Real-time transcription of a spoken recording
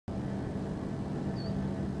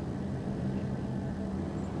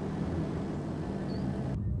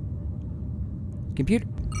Computer.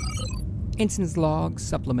 Instance log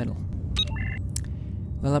supplemental.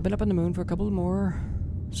 Well, I've been up on the moon for a couple more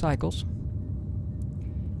cycles.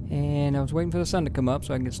 And I was waiting for the sun to come up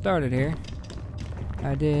so I can get started here.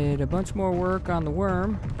 I did a bunch more work on the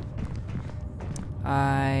worm.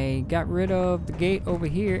 I got rid of the gate over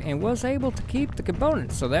here and was able to keep the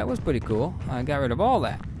components, so that was pretty cool. I got rid of all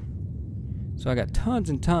that. So I got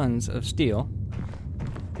tons and tons of steel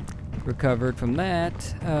recovered from that.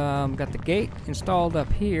 Got the gate installed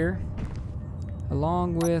up here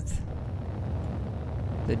along with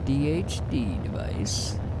the DHD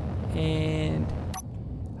device, and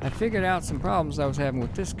I figured out some problems I was having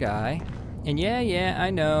with this guy. And yeah, I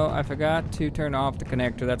know, I forgot to turn off the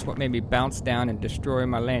connector. That's what made me bounce down and destroy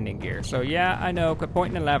my landing gear. So yeah, I know, quit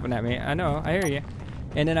pointing and laughing at me. I know, I hear you.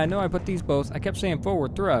 And then I know I put these both, I kept saying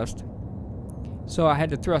forward thrust, so I had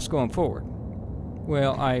to thrust going forward.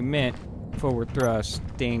 Well, I meant forward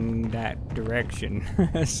thrusting that direction.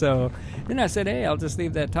 So then I said, hey, I'll just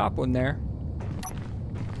leave that top one there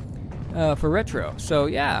for retro. So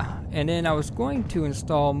yeah, and then I was going to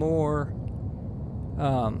install more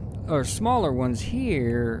or smaller ones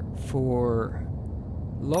here for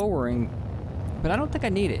lowering, but I don't think I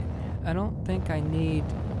need it. I don't think I need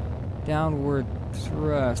downward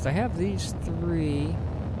thrust. I have these three,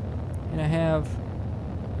 and I have,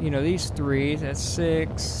 you know, these three. That's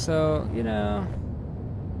 6. So, you know,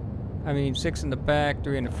 I mean, 6 in the back,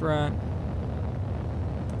 3 in the front.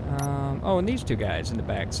 Oh, and these 2 guys in the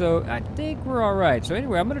back. So I think we're all right. So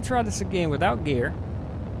anyway, I'm going to try this again without gear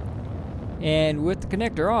and with the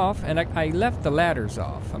connector off, and I left the ladders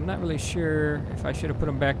off. I'm not really sure if I should have put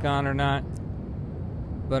them back on or not,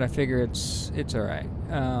 but I figure it's all right.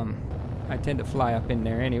 I tend to fly up in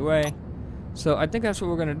there anyway, so I think that's what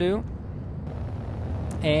we're gonna do.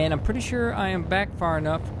 And I'm pretty sure I am back far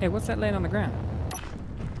enough. Hey, what's that laying on the ground?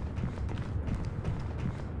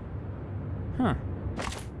 Huh.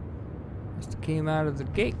 Must have came out of the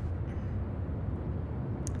gate.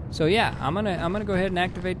 So yeah, I'm gonna go ahead and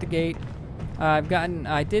activate the gate.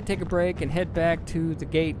 I did take a break and head back to the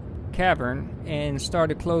gate cavern and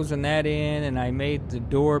started closing that in, and I made the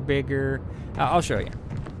door bigger. I'll show you.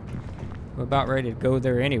 We're about ready to go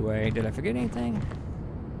there anyway. Did I forget anything?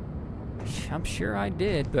 I'm sure I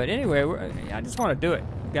did, but anyway, I just want to do it.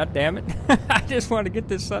 God damn it. I just want to get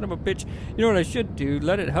this son of a bitch. You know what I should do?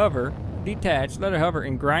 Let it hover, detach, let it hover,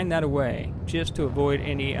 and grind that away, just to avoid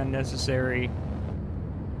any unnecessary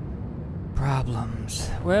problems.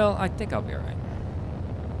 Well, I think I'll be alright.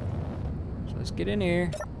 So let's get in here.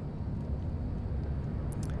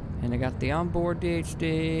 And I got the onboard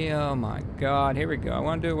DHD. Oh my god, here we go. I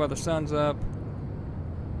want to do it while the sun's up.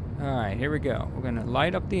 Alright, here we go. We're going to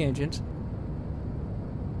light up the engines.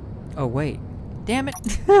 Oh wait. Damn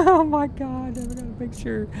it! Oh my god, I gotta make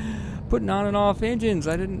sure. Putting on and off engines.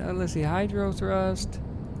 I didn't, let's see, hydro thrust.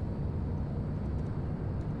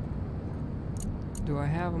 Do I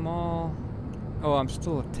have them all? Oh, I'm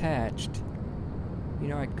still attached. You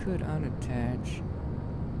know, I could unattach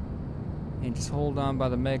and just hold on by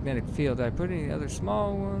the magnetic field. Did I put any other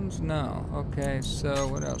small ones? No. Okay, so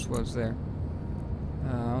what else was there?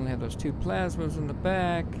 I only have those 2 plasmas in the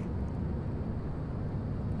back.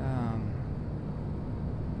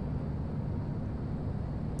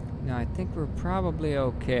 No, I think we're probably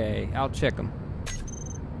okay. I'll check them.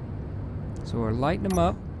 So we're lighting them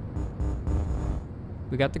up.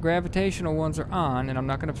 We got the gravitational ones are on, and I'm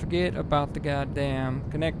not going to forget about the goddamn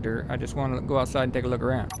connector. I just want to go outside and take a look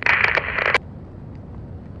around.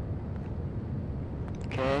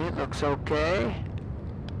 Okay, looks okay.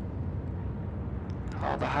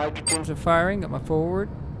 All the hydrogens are firing. Got my forward.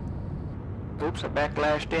 Oops, I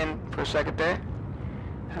backlashed in for a second there.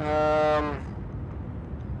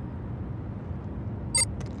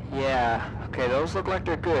 Yeah, okay, those look like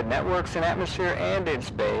they're good. That works in atmosphere and in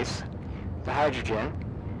space. The hydrogen.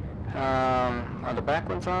 Are the back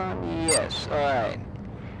ones on? Yes, alright.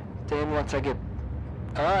 Then once I get...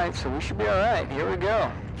 Alright, so we should be alright. Here we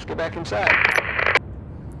go. Let's get back inside.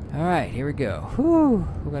 Alright, here we go. Whew.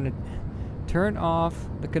 We're going to turn off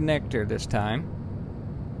the connector this time.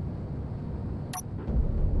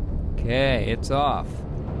 Okay, it's off.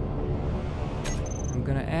 I'm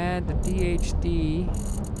going to add the DHD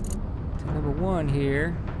to number 1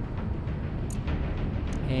 here.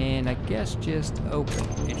 And I guess just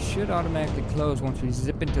open. It should automatically close once we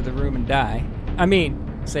zip into the room and die. I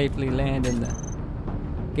mean, safely land in the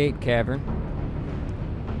gate cavern.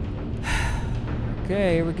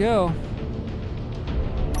 Okay, here we go.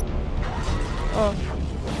 Oh.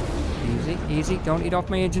 Easy, easy. Don't eat off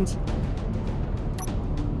my engines.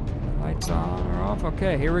 Lights on or off.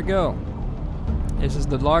 Okay, here we go. This is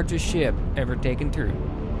the largest ship ever taken through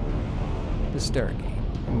the Stargate.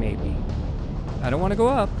 Maybe. I don't want to go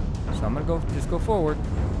up, so I'm gonna just go forward.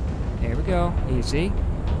 There we go. Easy.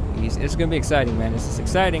 Easy. This is gonna be exciting, man. This is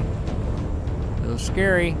exciting. A little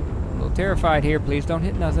scary. A little terrified here. Please don't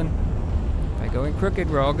hit nothing. If I go in crooked,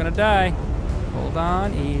 we're all gonna die. Hold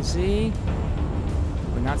on. Easy.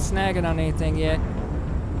 We're not snagging on anything yet.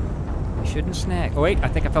 We shouldn't snag. Oh wait, I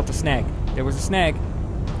think I felt a snag. There was a snag.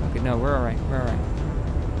 Okay, no, we're alright. We're alright.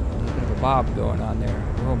 A little bit of a bob going on there.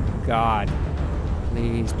 Oh my god.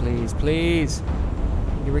 Please, please, please.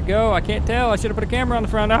 Here we go. I can't tell. I should have put a camera on the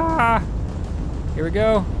front. Ah! Here we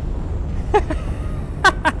go.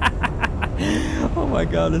 Oh my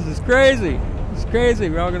god, this is crazy. This is crazy.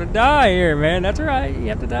 We're all gonna die here, man. That's alright. You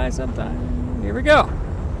have to die sometime. Here we go.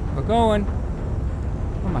 We're going.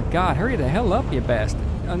 Oh my god, hurry the hell up, you bastard.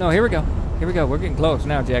 Oh no, here we go. Here we go. We're getting close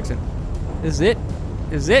now, Jackson. This is it.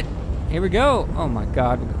 This is it. Here we go. Oh my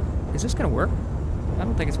god. Is this gonna work? I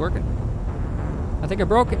don't think it's working. I think I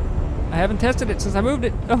broke it. I haven't tested it since I moved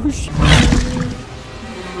it. Oh shit.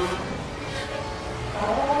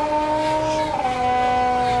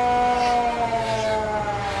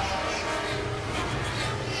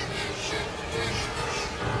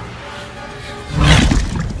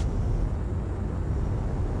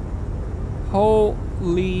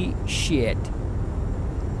 Holy shit.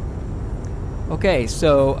 Okay,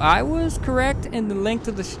 so I was correct in the length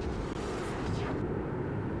of the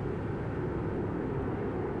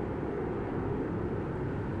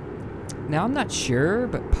now, I'm not sure,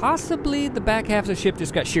 but possibly the back half of the ship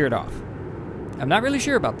just got sheared off. I'm not really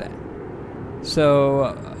sure about that.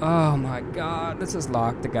 So, oh my god, this is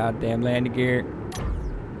locked, the goddamn landing gear.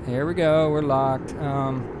 There we go, we're locked.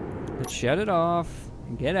 Let's shut it off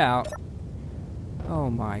and get out. Oh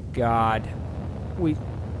my god.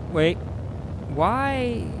 Wait.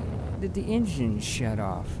 Why did the engine shut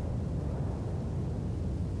off?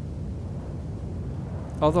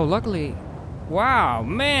 Although luckily, wow,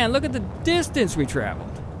 man, look at the distance we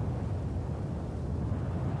traveled.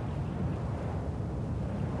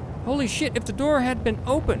 Holy shit, if the door had been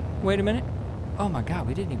open. Wait a minute. Oh my god,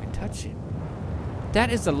 we didn't even touch it. That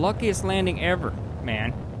is the luckiest landing ever,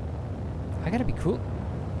 man. I gotta be cool.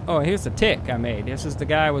 Oh, here's the tick I made. This is the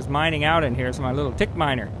guy I was mining out in here. It's my little tick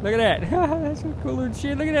miner. Look at that. That's some cool little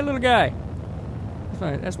shit. Look at that little guy.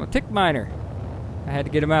 That's my tick miner. I had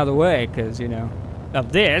to get him out of the way because, you know,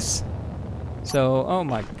 of this. So, oh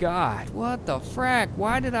my god. What the frack?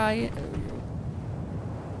 Why did I...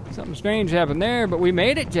 Something strange happened there, but we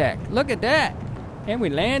made it, Jack. Look at that. And we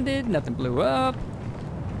landed. Nothing blew up.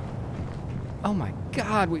 Oh my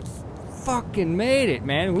god. We fucking made it,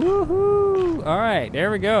 man. Woohoo! Alright,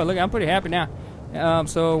 there we go. Look, I'm pretty happy now.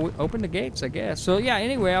 So, we open the gates, I guess. So, yeah,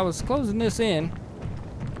 anyway, I was closing this in.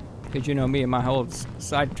 Because you know me and my whole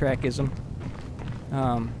sidetrackism.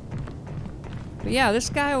 But yeah, this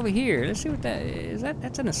guy over here, let's see what that is.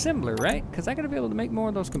 That's an assembler, right? Because I gotta be able to make more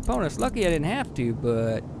of those components. Lucky I didn't have to,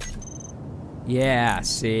 but... Yeah,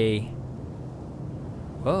 see.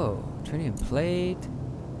 Whoa, tritium plate.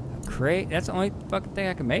 A crate. That's the only fucking thing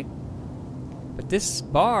I can make? But this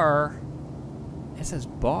bar... It says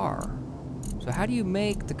bar. So how do you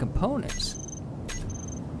make the components?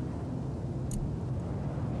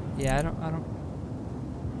 Yeah, I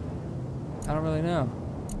don't really know.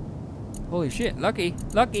 Holy shit, lucky,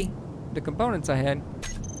 the components I had.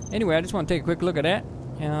 Anyway, I just want to take a quick look at that.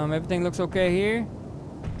 Everything looks okay here.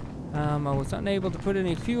 I was unable to put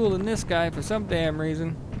any fuel in this guy for some damn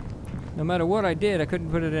reason. No matter what I did, I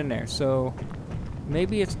couldn't put it in there. So,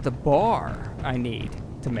 maybe it's the bar I need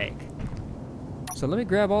to make. So let me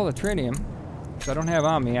grab all the tritium, which I don't have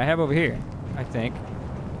on me. I have over here, I think.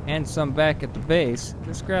 And some back at the base.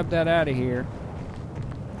 Let's grab that out of here.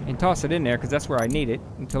 And toss it in there, because that's where I need it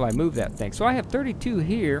until I move that thing. So I have 32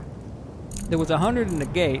 here. There was 100 in the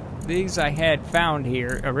gate. These I had found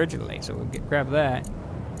here originally, so we'll grab that.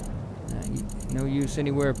 No use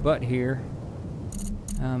anywhere but here.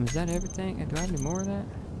 Is that everything? Do I have any more of that?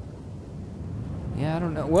 Yeah, I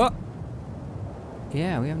don't know. Well,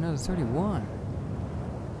 yeah, we have another 31.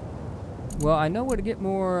 Well, I know where to get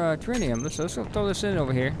more tritium. Let's throw this in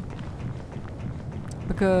over here.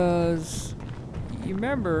 Because... You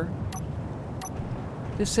remember,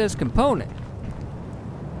 this says component,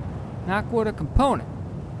 not what a component,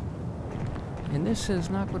 and this says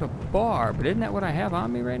not what a bar. But isn't that what I have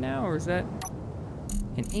on me right now, or is that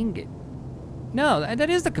an ingot? No, that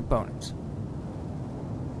is the components.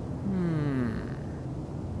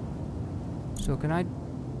 So can I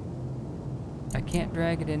can't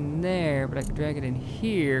drag it in there, but I can drag it in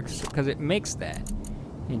here because it makes that.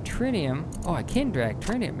 And tritium. Oh, I can drag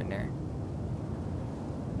tritium in there.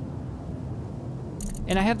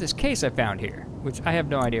 And I have this case I found here, which I have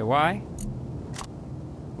no idea why.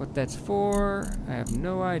 What that's for, I have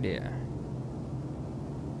no idea.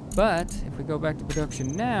 But, if we go back to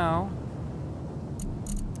production now...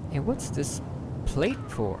 And what's this plate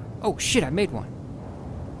for? Oh shit, I made one.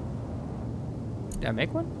 Did I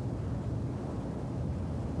make one?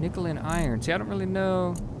 Nickel and iron. See, I don't really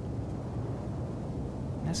know...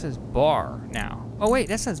 That says bar now. Oh wait,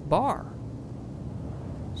 that says bar.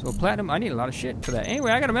 So platinum, I need a lot of shit for that.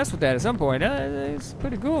 Anyway, I gotta mess with that at some point. It's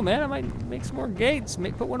pretty cool, man. I might make some more gates.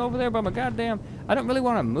 Put one over there by my goddamn... I don't really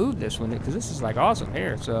want to move this one, because this is like awesome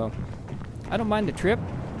here, so... I don't mind the trip.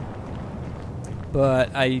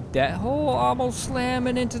 But that whole almost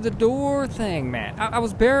slamming into the door thing, man. I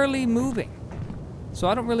was barely moving. So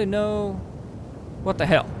I don't really know what the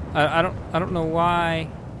hell. I don't know why.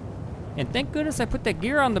 And thank goodness I put that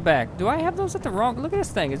gear on the back. Do I have those at the wrong... Look at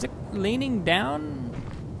this thing. Is it leaning down?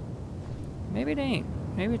 Maybe it ain't.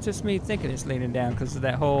 Maybe it's just me thinking it's leaning down because of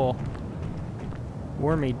that whole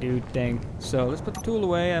wormy dude thing. So let's put the tool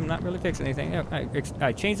away. I'm not really fixing anything.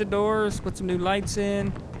 I changed the doors, put some new lights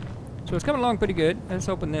in. So it's coming along pretty good. Let's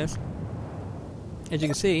open this. As you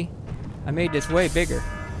can see, I made this way bigger.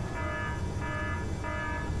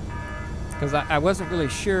 Because I wasn't really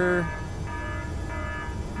sure,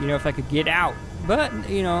 you know, if I could get out. But,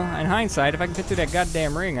 you know, in hindsight, if I can get through that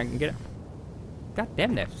goddamn ring, I can get it.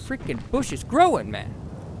 Goddamn, that freaking bush is growing, man.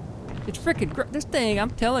 It's freaking this thing, I'm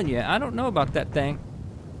telling you, I don't know about that thing.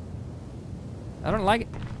 I don't like it.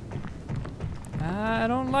 I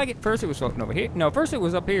don't like it. First it was floating over here. No, first it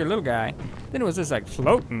was up here, little guy. Then it was just like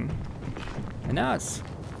floating. And now it's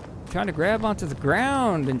trying to grab onto the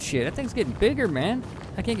ground and shit. That thing's getting bigger, man.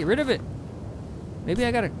 I can't get rid of it. Maybe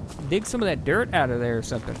I gotta dig some of that dirt out of there or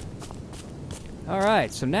something.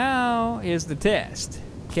 Alright, so now is the test.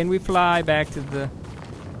 Can we fly back to the...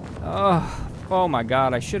 Oh my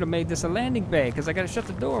god, I should have made this a landing bay because I gotta shut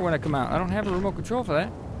the door when I come out. I don't have a remote control for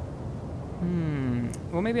that.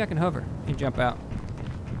 Well, maybe I can hover and jump out.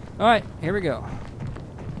 Alright, here we go.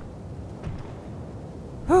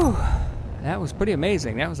 Whew. That was pretty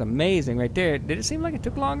amazing. That was amazing right there. Did it seem like it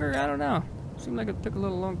took longer? I don't know. It seemed like it took a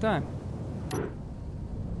little long time.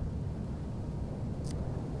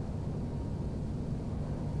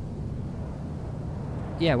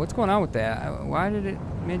 Yeah, what's going on with that? Why did it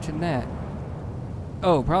mention that?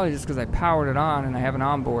 Oh, probably just because I powered it on and I have an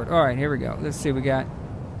onboard. Alright, here we go. Let's see, we got...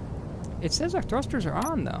 It says our thrusters are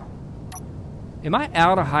on, though. Am I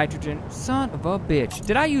out of hydrogen? Son of a bitch.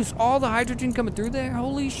 Did I use all the hydrogen coming through there?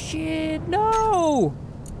 Holy shit, no!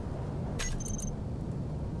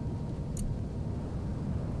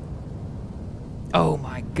 Oh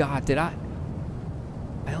my god, did I...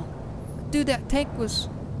 Well, dude, that tank was...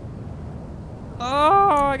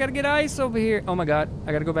 Oh, I gotta get ice over here. Oh my god,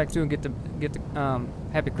 I gotta go back to and get the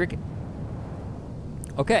Happy Cricket.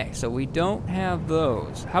 Okay, so we don't have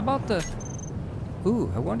those. How about the...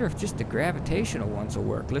 Ooh, I wonder if just the gravitational ones will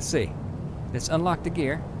work. Let's see. Let's unlock the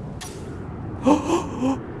gear.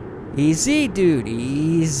 Easy, dude,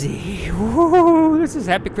 easy. Woo, this is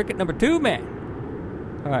Happy Cricket number 2,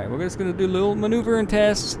 man. Alright, we're just gonna do a little maneuver and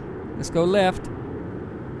test. Let's go left.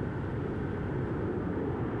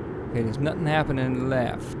 Okay, there's nothing happening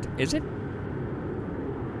left. Is it?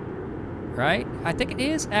 Right? I think it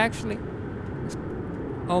is, actually.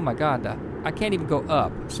 Oh my god, I can't even go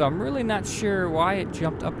up. So I'm really not sure why it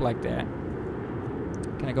jumped up like that.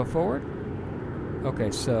 Can I go forward?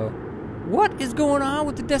 Okay, so... What is going on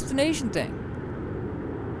with the destination thing?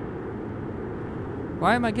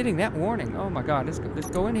 Why am I getting that warning? Oh my god, let's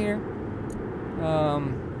go in here.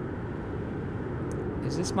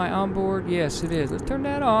 Is this my onboard? Yes, it is. Let's turn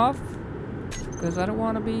that off. Because I don't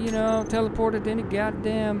want to be, you know, teleported to any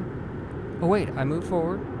goddamn... Oh wait, I moved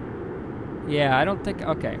forward. Yeah, I don't think...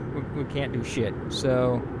 Okay, we can't do shit.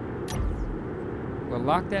 So, we'll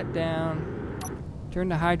lock that down. Turn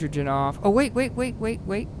the hydrogen off. Oh, wait.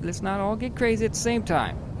 Let's not all get crazy at the same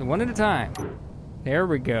time. One at a time. There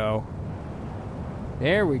we go.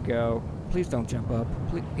 There we go. Please don't jump up.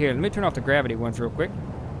 Please. Here, let me turn off the gravity ones real quick.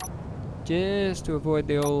 Just to avoid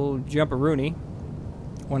the old jump-a-rooney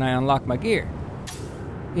when I unlock my gear.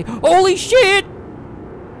 Holy shit!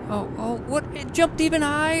 Oh, what? It jumped even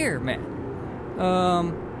higher, man.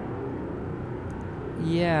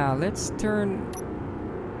 Yeah, let's turn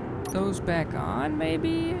those back on,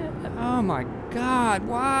 maybe? Oh my god,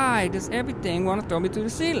 why does everything want to throw me through the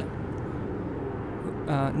ceiling?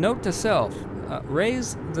 Note to self,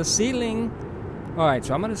 raise the ceiling. Alright,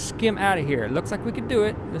 so I'm going to skim out of here. It looks like we could do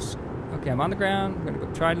it. Okay, I'm on the ground. I'm going to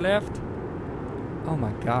go try left. Oh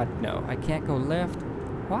my god, no. I can't go left.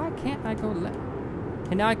 Why can't I go left?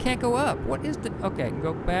 And now I can't go up. What is the... Okay, I can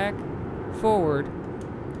go back, forward,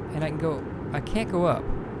 and I can go... I can't go up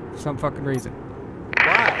for some fucking reason.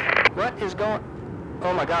 Why? What is going...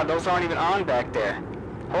 Oh my god, those aren't even on back there.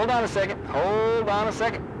 Hold on a second. Hold on a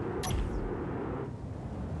second.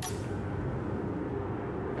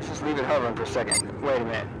 Let's just leave it hovering for a second. Wait a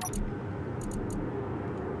minute.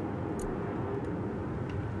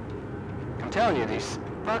 I'm telling you, these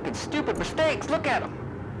fucking stupid mistakes. Look at them.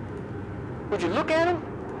 Would you look at them?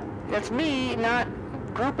 That's me not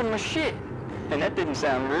grouping my shit. And that didn't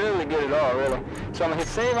sound really good at all, really. So I'm gonna hit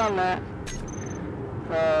save on that.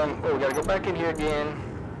 Oh, we gotta go back in here again.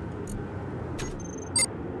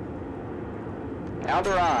 Now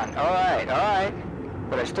they're on. Alright, alright.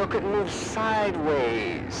 But I still couldn't move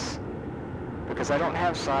sideways. Because I don't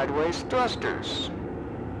have sideways thrusters.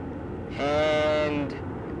 And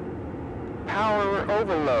power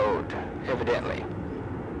overload, evidently.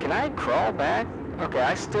 Can I crawl back? Okay,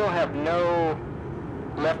 I still have no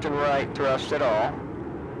left and right thrust at all.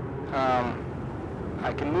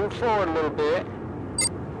 I can move forward a little bit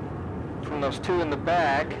from those two in the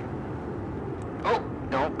back. Oh,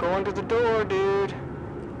 don't go into the door, dude.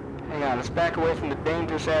 Hang on, let's back away from the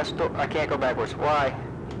dangerous ass door. I can't go backwards. Why?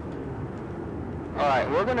 Alright,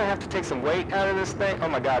 we're gonna have to take some weight out of this thing. Oh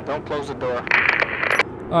my god, don't close the door.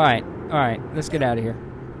 Alright, let's get out of here.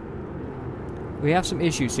 We have some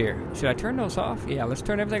issues here. Should I turn those off? Yeah, let's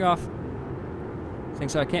turn everything off. Think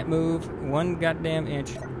so I can't move one goddamn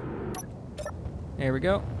inch. There we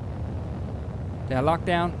go. Did I lock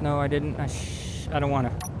down? No, I didn't. I don't want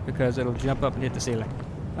to, because it'll jump up and hit the ceiling.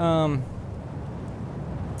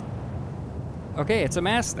 Okay, it's a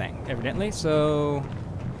mass thing, evidently, so...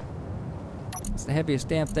 It's the heaviest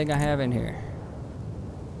damn thing I have in here.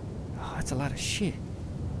 Oh, that's a lot of shit.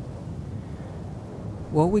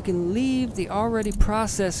 Well, we can leave the already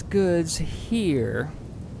processed goods here,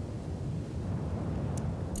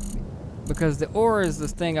 because the ore is the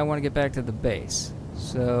thing I want to get back to the base.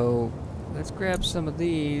 So let's grab some of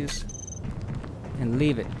these and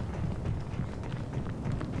leave it.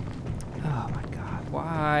 Oh my god,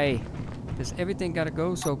 why does everything gotta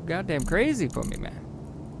go so goddamn crazy for me, man?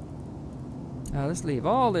 Now let's leave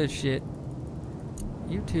all this shit.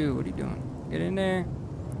 You two, what are you doing? Get in there.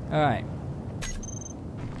 Alright.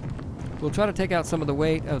 We'll try to take out some of the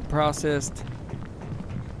weight of the processed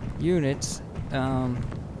units. I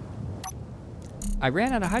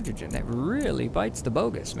ran out of hydrogen. That really bites the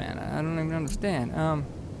bogus, man. I don't even understand.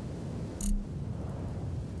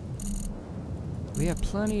 We have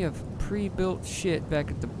plenty of pre-built shit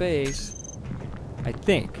back at the base, I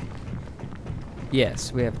think.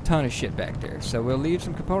 Yes, we have a ton of shit back there. So we'll leave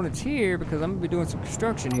some components here because I'm gonna be doing some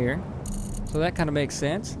construction here. So that kind of makes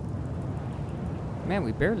sense. Man,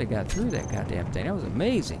 we barely got through that goddamn thing. That was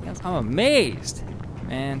amazing. I'm amazed,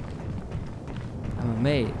 man. I'm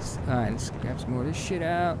amazed. Alright, let's grab some more of this shit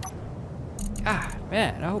out. Ah,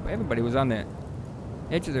 man, I hope everybody was on the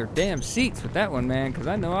edge of their damn seats with that one, man, because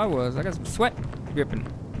I know I was. I got some sweat dripping.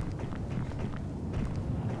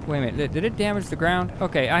 Wait a minute, did it damage the ground?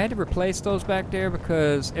 Okay, I had to replace those back there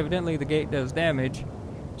because evidently the gate does damage.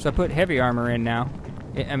 So I put heavy armor in now.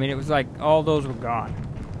 I mean, it was like all those were gone.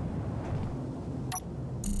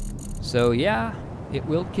 So yeah, it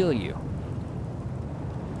will kill you.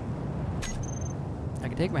 I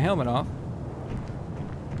can take my helmet off.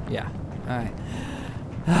 Yeah, alright.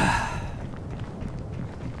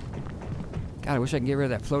 God, I wish I could get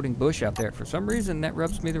rid of that floating bush out there. For some reason, that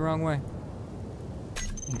rubs me the wrong way.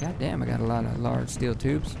 And goddamn, I got a lot of large steel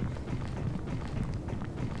tubes.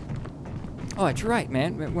 Oh, that's right,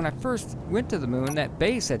 man. When I first went to the moon, that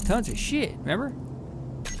base had tons of shit, remember?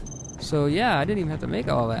 So yeah, I didn't even have to make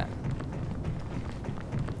all that.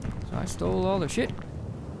 So I stole all the shit.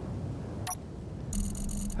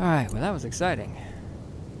 Alright, well that was exciting.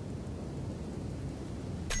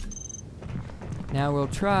 Now we'll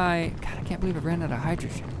try... God, I can't believe I ran out of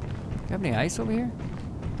hydrogen. Do you have any ice over here?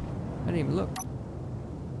 I didn't even look.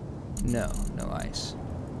 No, no ice.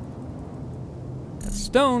 Got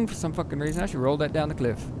stone for some fucking reason. I should roll that down the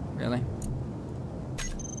cliff. Really?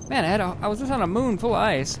 Man, I was just on a moon full of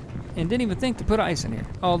ice and didn't even think to put ice in here.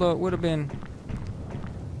 Although it would have been...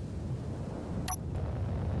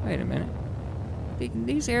 Wait a minute.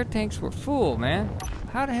 These air tanks were full, man.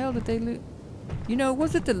 How the hell did they lose? You know,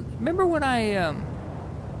 was it the... Remember when I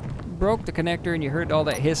broke the connector and you heard all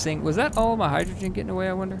that hissing? Was that all my hydrogen getting away,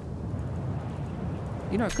 I wonder?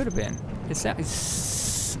 You know, it could have been. It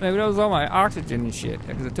sounds... Maybe that was all my oxygen and shit.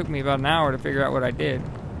 Because it took me about an hour to figure out what I did.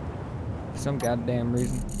 For some goddamn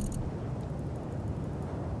reason.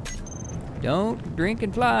 Don't drink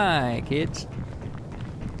and fly, kids.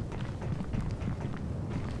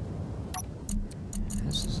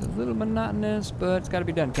 little monotonous, but it's got to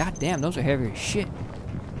be done. God damn, those are heavy as shit.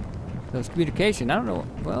 Those communication, I don't know.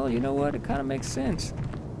 Well, you know what? It kind of makes sense.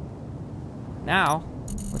 Now,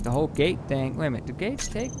 with the whole gate thing. Wait a minute, do gates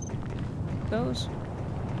take those?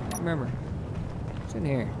 I can't remember. What's in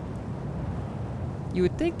here? You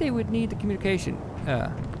would think they would need the communication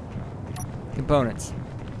components.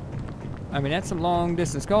 I mean, that's some long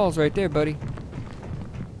distance calls right there, buddy.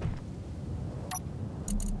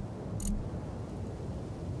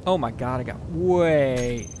 Oh my god, I got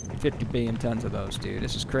way 50 billion tons of those, dude.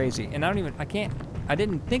 This is crazy. And I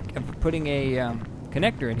didn't think of putting a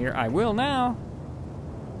connector in here. I will now.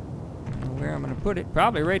 I don't know where I'm gonna put it.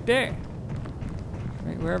 Probably right there.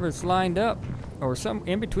 Right wherever it's lined up. Or some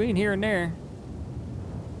in between here and there.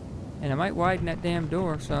 And I might widen that damn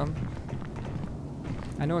door some.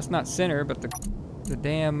 I know it's not center, but the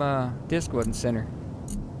damn disc wasn't center.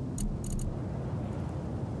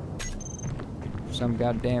 For some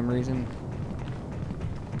goddamn reason.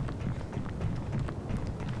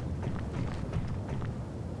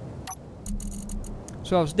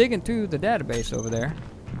 So I was digging through the database over there.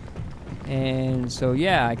 And so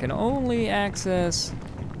yeah, I can only access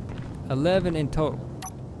 11 in total.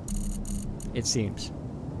 It seems.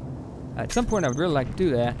 At some point I would really like to do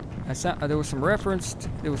that. There was some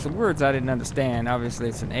there were some words I didn't understand. Obviously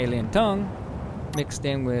it's an alien tongue mixed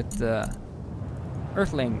in with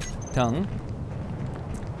Earthling tongue.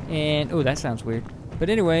 And, oh, that sounds weird. But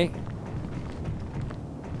anyway,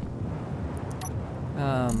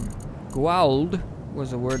 Gwauld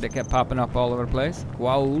was a word that kept popping up all over the place.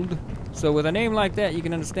 Gwauld. So with a name like that, you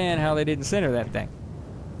can understand how they didn't center that thing.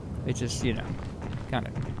 It just, you know, kind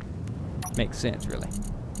of makes sense, really.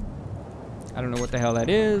 I don't know what the hell that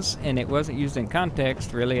is, and it wasn't used in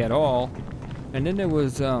context, really, at all. And then there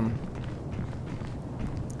was,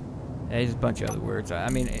 there's a bunch of other words. I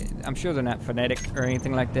mean, I'm sure they're not phonetic or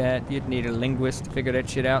anything like that. You'd need a linguist to figure that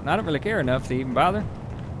shit out. And I don't really care enough to even bother.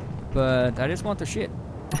 But I just want the shit.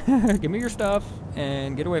 Give me your stuff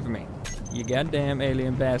and get away from me. You goddamn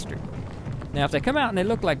alien bastard. Now, if they come out and they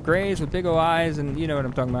look like grays with big ol' eyes, and you know what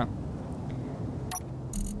I'm talking about.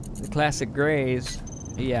 The classic grays.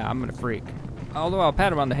 Yeah, I'm gonna freak. Although I'll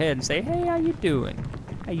pat him on the head and say, hey, how you doing?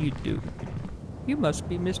 How you doing? You must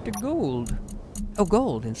be Mr. Gold. Oh,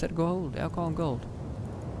 gold instead of gold. I'll call him gold.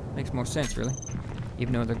 Makes more sense, really.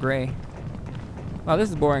 Even though they're gray. Wow, this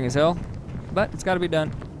is boring as hell. But it's got to be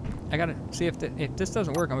done. I got to see if this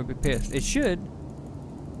doesn't work, I'm going to be pissed. It should.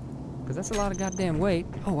 Because that's a lot of goddamn weight.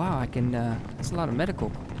 Oh, wow, I can... that's a lot of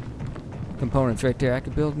medical components right there. I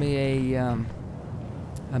could build me a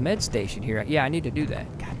med station here. Yeah, I need to do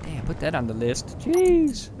that. God damn, put that on the list.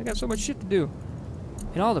 Jeez, I got so much shit to do.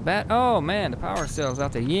 And all the oh man, the power cells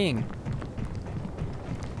out the ying.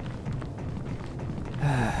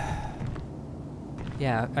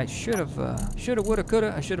 Yeah, I should have, woulda,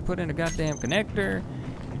 coulda. I should have put in a goddamn connector.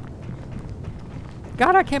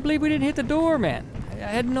 God, I can't believe we didn't hit the door, man. I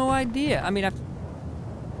had no idea. I mean, I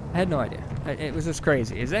had no idea. It was just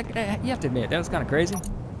crazy. Is that, you have to admit, that was kind of crazy.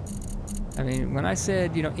 I mean, when I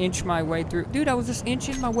said, you know, inch my way through, dude, I was just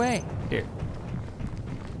inching my way here.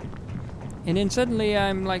 And then suddenly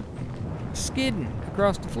I'm like skidding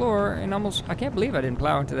across the floor and almost, I can't believe I didn't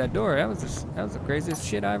plow into that door. That was the craziest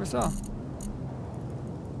shit I ever saw.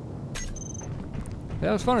 That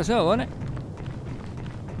was fun as hell, wasn't it?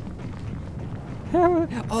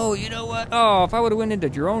 Oh, you know what? Oh, if I would have went into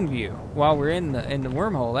drone view while we're in the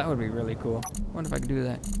wormhole, that would be really cool. I wonder if I could do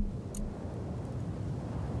that.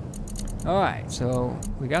 Alright, so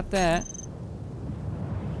we got that.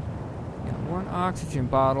 Got one oxygen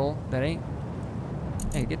bottle that ain't...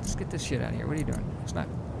 Hey, get this shit out of here. What are you doing? It's not...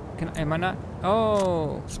 Am I not...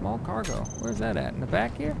 Oh, small cargo. Where's that at? In the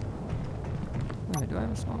back here? Wait a minute, do I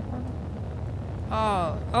have a small cargo?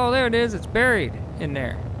 Oh, there it is. It's buried in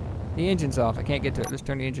there. The engine's off. I can't get to it. Let's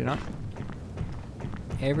turn the engine on.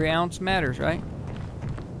 Every ounce matters, right?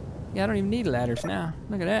 Yeah, I don't even need ladders now.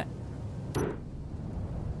 Look at that.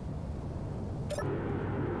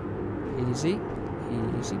 Easy.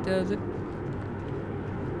 Easy does it.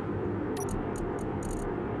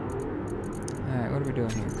 Alright, what are we doing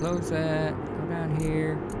here? Close that. Go down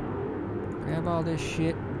here. Grab all this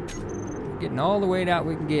shit. Getting all the weight out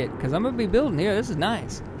we can get. Because I'm going to be building here. This is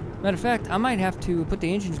nice. Matter of fact, I might have to put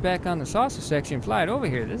the engines back on the saucer section and fly it over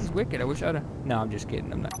here. This is wicked. I wish I'd have... No, I'm just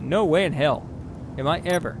kidding. I'm not... No way in hell am I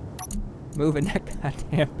ever moving that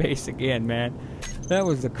goddamn base again, man. That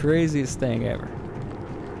was the craziest thing ever.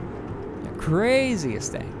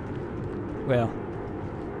 Craziest thing. Well,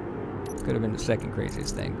 could have been the second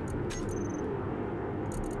craziest thing.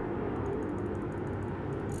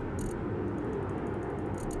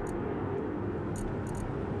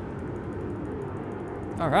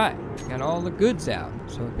 Alright, got all the goods out.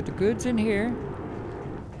 So we put the goods in here.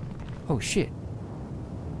 Oh shit.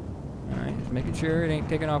 Alright, just making sure it ain't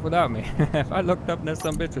taking off without me. If I looked up and that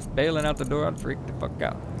some bitch was bailing out the door, I'd freak the fuck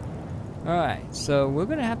out. Alright, so we're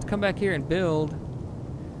gonna have to come back here and build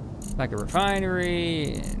like a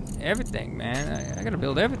refinery and everything, man. I gotta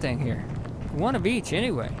build everything here. One of each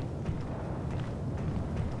anyway.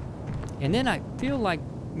 And then I feel like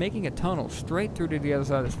making a tunnel straight through to the other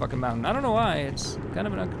side of this fucking mountain. I don't know why, it's kind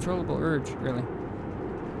of an uncontrollable urge, really.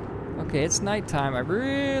 Okay, it's nighttime. I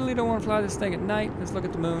really don't want to fly this thing at night. Let's look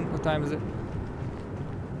at the moon. What time is it?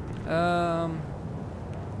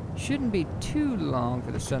 Shouldn't be too long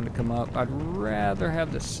for the sun to come up. I'd rather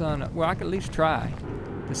have the sun up. Well, I could at least try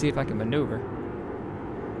to see if I can maneuver.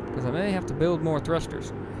 Because I may have to build more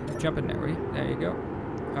thrusters. Jump in there, will you? There you go.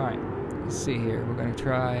 Alright, let's see here. We're going to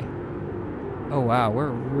try... Oh wow, we're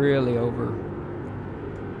really over.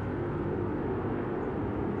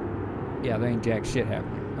 Yeah, there ain't jack shit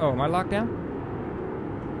happening. Oh, am I locked down?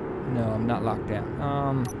 No, I'm not locked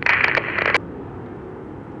down.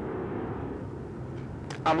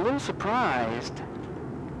 I'm a little surprised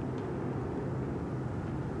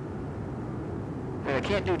that I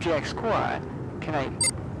can't do jack squat. Can I?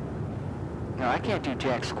 No, I can't do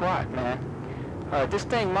jack squat, man. Alright, this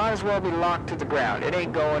thing might as well be locked to the ground. It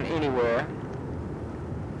ain't going anywhere.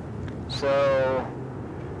 So,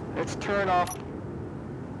 let's turn off,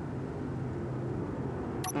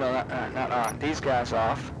 no, not on, these guys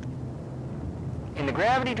off. And the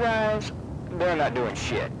gravity drives, they're not doing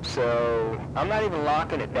shit. So, I'm not even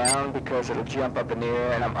locking it down because it'll jump up in the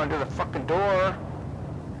air and I'm under the fucking door.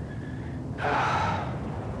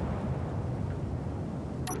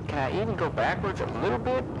 Can I even go backwards a little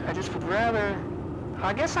bit? I just would rather,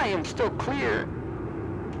 I guess I am still clear.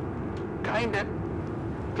 Kinda.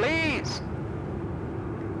 Please!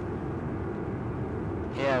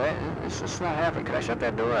 Yeah, it's not happening. Can I shut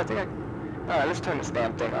that door? I think I... Alright, let's turn this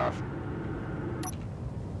damn thing off.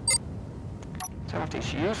 Turn off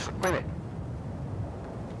these useless... Wait a minute.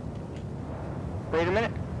 Wait a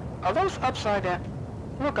minute. Are those upside down?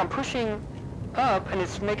 Look, I'm pushing up and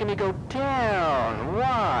it's making me go down.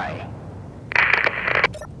 Why?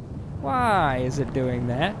 Why is it doing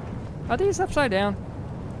that? Are these upside down?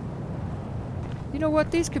 You know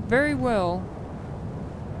what? These could very well...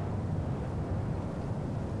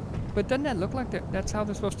 But doesn't that look like that's how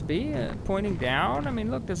they're supposed to be? Pointing down? I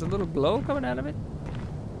mean, look, there's a little glow coming out of it.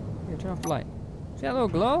 Here, turn off the light. See that little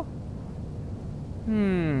glow?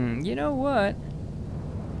 You know what?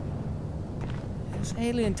 It's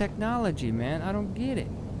alien technology, man. I don't get it.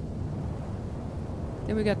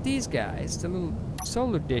 Then we got these guys, the little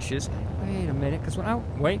solar dishes. Wait a minute, because when I...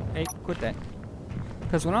 Wait, hey, quit that.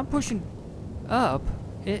 Because when I'm pushing... up,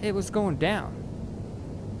 it was going down.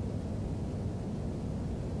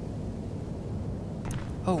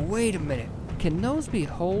 Oh, wait a minute. Can those be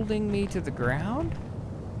holding me to the ground?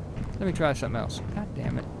 Let me try something else. God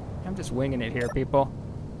damn it. I'm just winging it here, people.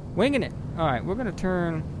 Winging it. Alright, we're going to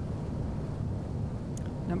turn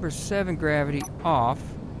number 7 gravity off.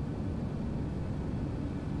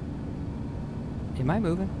 Am I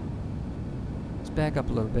moving? Let's back up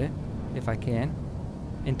a little bit, if I can.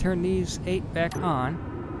 And turn these 8 back on.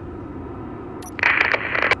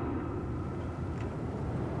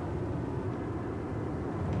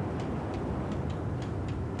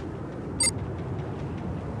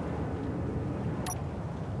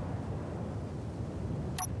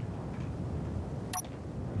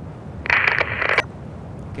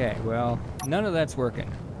 Okay, well, none of that's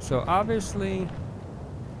working. So obviously,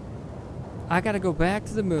 I gotta go back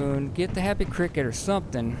to the moon, get the happy cricket or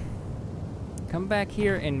something. Come back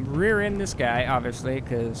here and rear end this guy, obviously,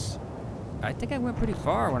 because I think I went pretty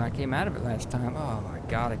far when I came out of it last time. Oh my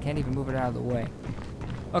god, I can't even move it out of the way.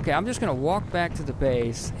 Okay, I'm just going to walk back to the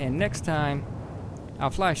base, and next time, I'll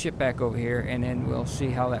fly a ship back over here, and then we'll see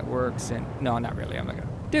how that works. And no, not really, I'm not going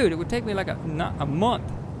to. Dude, it would take me like a month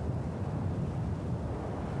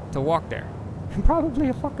to walk there. Probably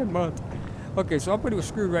a fucking month. Okay, so I'm pretty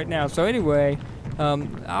screwed right now. So anyway...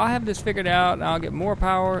 I'll have this figured out, and I'll get more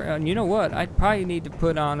power, and you know what, I probably need to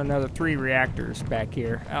put on another 3 reactors back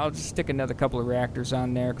here. I'll just stick another couple of reactors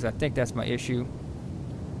on there, because I think that's my issue.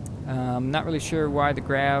 I'm not really sure why the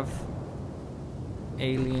grav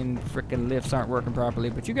alien frickin' lifts aren't working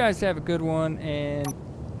properly, but you guys have a good one, and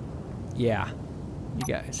yeah, you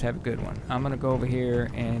guys have a good one. I'm gonna go over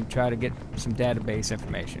here and try to get some database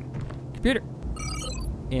information. Computer,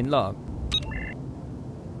 in log.